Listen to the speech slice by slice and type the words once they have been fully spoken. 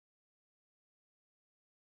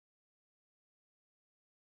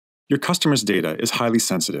Your customers' data is highly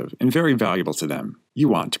sensitive and very valuable to them. You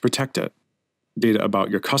want to protect it. Data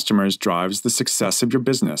about your customers drives the success of your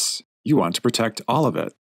business. You want to protect all of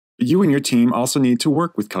it. You and your team also need to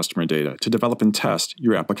work with customer data to develop and test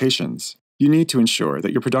your applications. You need to ensure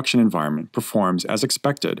that your production environment performs as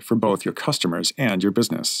expected for both your customers and your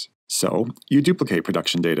business. So, you duplicate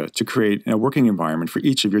production data to create a working environment for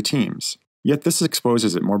each of your teams. Yet this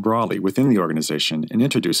exposes it more broadly within the organization and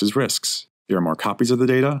introduces risks. There are more copies of the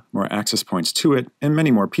data, more access points to it, and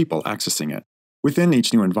many more people accessing it. Within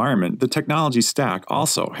each new environment, the technology stack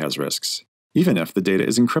also has risks, even if the data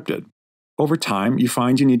is encrypted. Over time, you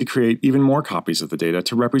find you need to create even more copies of the data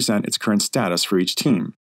to represent its current status for each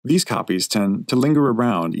team. These copies tend to linger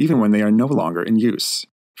around even when they are no longer in use.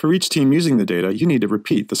 For each team using the data, you need to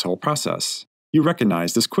repeat this whole process. You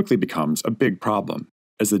recognize this quickly becomes a big problem.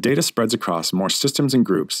 As the data spreads across more systems and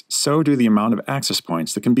groups, so do the amount of access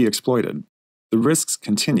points that can be exploited. The risks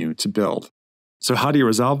continue to build. So how do you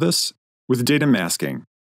resolve this? With data masking.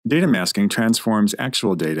 Data masking transforms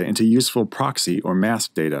actual data into useful proxy or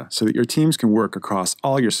masked data so that your teams can work across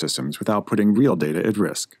all your systems without putting real data at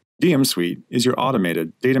risk. DMsuite is your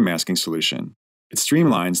automated data masking solution. It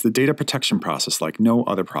streamlines the data protection process like no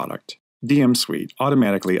other product. DMsuite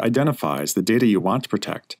automatically identifies the data you want to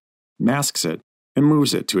protect, masks it, and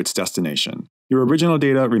moves it to its destination. Your original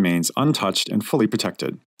data remains untouched and fully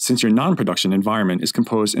protected. Since your non-production environment is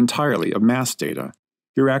composed entirely of masked data,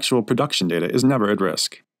 your actual production data is never at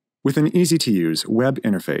risk. With an easy-to-use web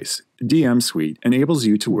interface, DMsuite enables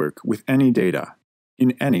you to work with any data,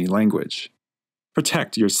 in any language.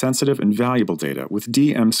 Protect your sensitive and valuable data with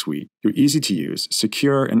DMsuite, your easy-to-use,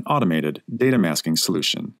 secure, and automated data masking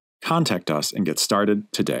solution. Contact us and get started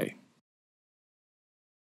today.